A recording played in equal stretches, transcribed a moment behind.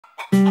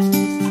Chicken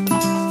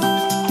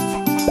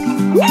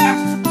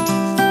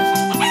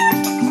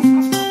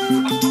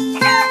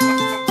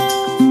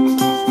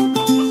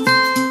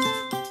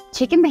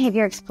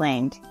behavior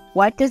explained.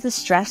 What does a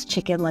stressed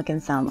chicken look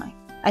and sound like?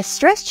 A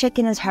stressed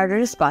chicken is harder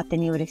to spot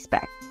than you would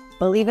expect.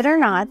 Believe it or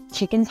not,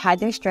 chickens hide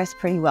their stress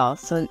pretty well,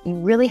 so you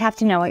really have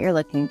to know what you're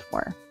looking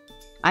for.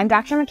 I'm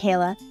Dr.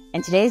 Mikayla,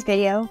 and today's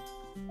video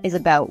is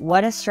about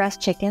what a stressed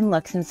chicken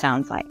looks and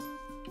sounds like.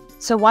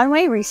 So one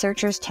way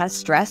researchers test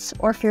stress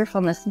or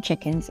fearfulness in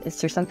chickens is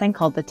through something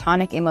called the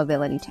tonic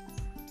immobility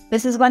test.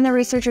 This is when the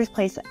researchers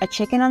place a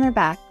chicken on their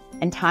back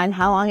and time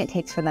how long it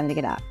takes for them to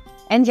get up.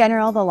 In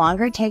general, the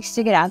longer it takes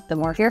to get up, the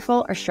more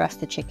fearful or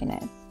stressed the chicken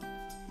is.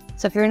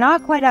 So if you're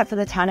not quite up for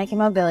the tonic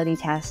immobility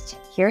test,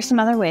 here are some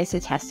other ways to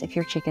test if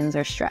your chickens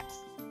are stressed.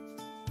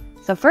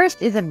 So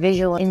first is a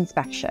visual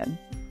inspection.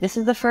 This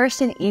is the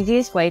first and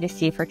easiest way to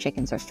see if our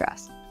chickens are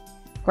stressed.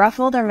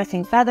 Ruffled or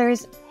missing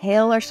feathers,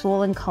 pale or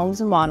swollen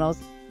combs and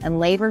wattles, and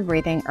labored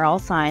breathing are all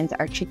signs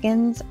our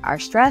chickens are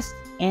stressed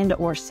and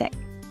or sick.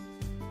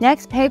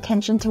 Next, pay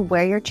attention to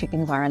where your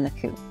chickens are in the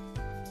coop.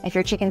 If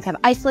your chickens have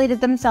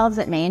isolated themselves,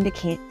 it may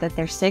indicate that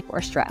they're sick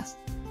or stressed.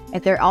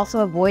 If they're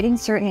also avoiding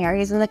certain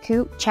areas in the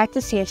coop, check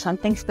to see if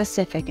something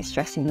specific is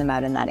stressing them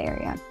out in that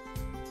area.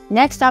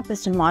 Next up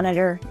is to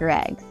monitor your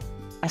eggs.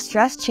 A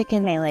stressed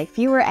chicken may lay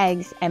fewer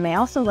eggs and may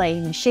also lay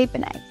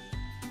misshapen eggs.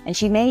 And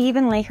she may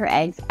even lay her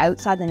eggs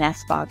outside the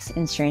nest box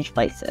in strange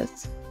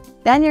places.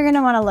 Then you're going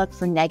to want to look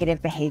for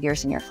negative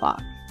behaviors in your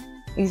flock.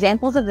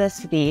 Examples of this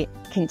would be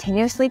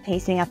continuously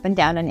pacing up and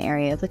down an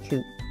area of the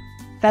coop,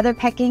 feather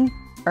pecking,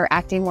 or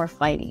acting more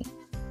flighty.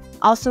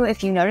 Also,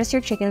 if you notice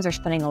your chickens are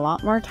spending a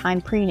lot more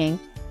time preening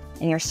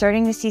and you're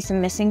starting to see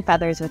some missing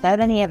feathers without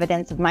any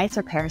evidence of mites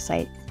or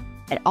parasites,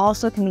 it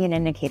also can be an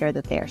indicator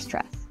that they are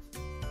stressed.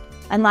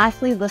 And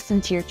lastly,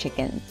 listen to your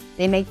chickens.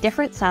 They make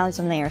different sounds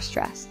when they are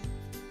stressed.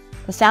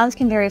 The sounds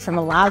can vary from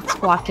a loud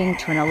squawking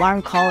to an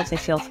alarm call if they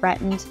feel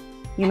threatened.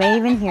 You may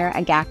even hear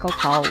a gackle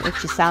call, which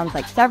sounds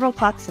like several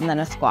clucks and then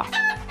a squawk.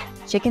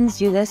 Chickens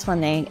do this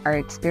when they are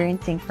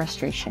experiencing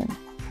frustration.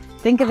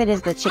 Think of it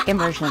as the chicken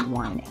version of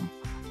whining.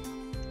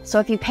 So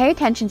if you pay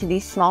attention to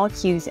these small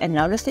cues and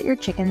notice that your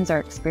chickens are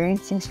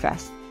experiencing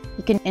stress,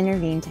 you can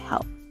intervene to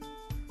help.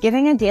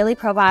 Giving a daily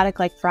probiotic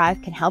like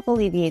Thrive can help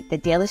alleviate the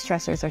daily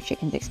stressors our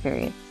chickens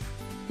experience.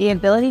 The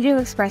ability to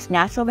express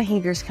natural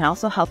behaviors can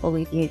also help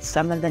alleviate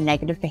some of the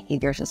negative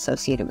behaviors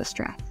associated with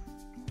stress.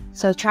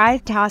 So try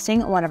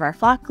tossing one of our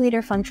flock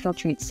leader functional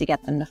treats to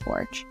get them to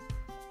forage.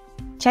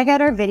 Check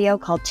out our video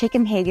called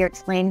Chicken Behavior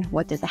Explained,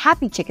 What Does a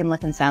Happy Chicken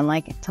Look and Sound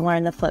Like, to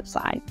learn the flip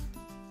side,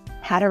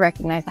 how to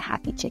recognize a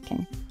happy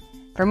chicken.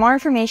 For more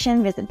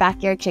information, visit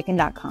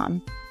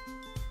backyardchicken.com.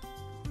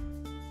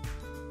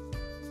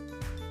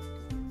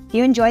 If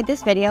you enjoyed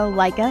this video,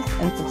 like us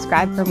and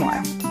subscribe for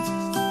more.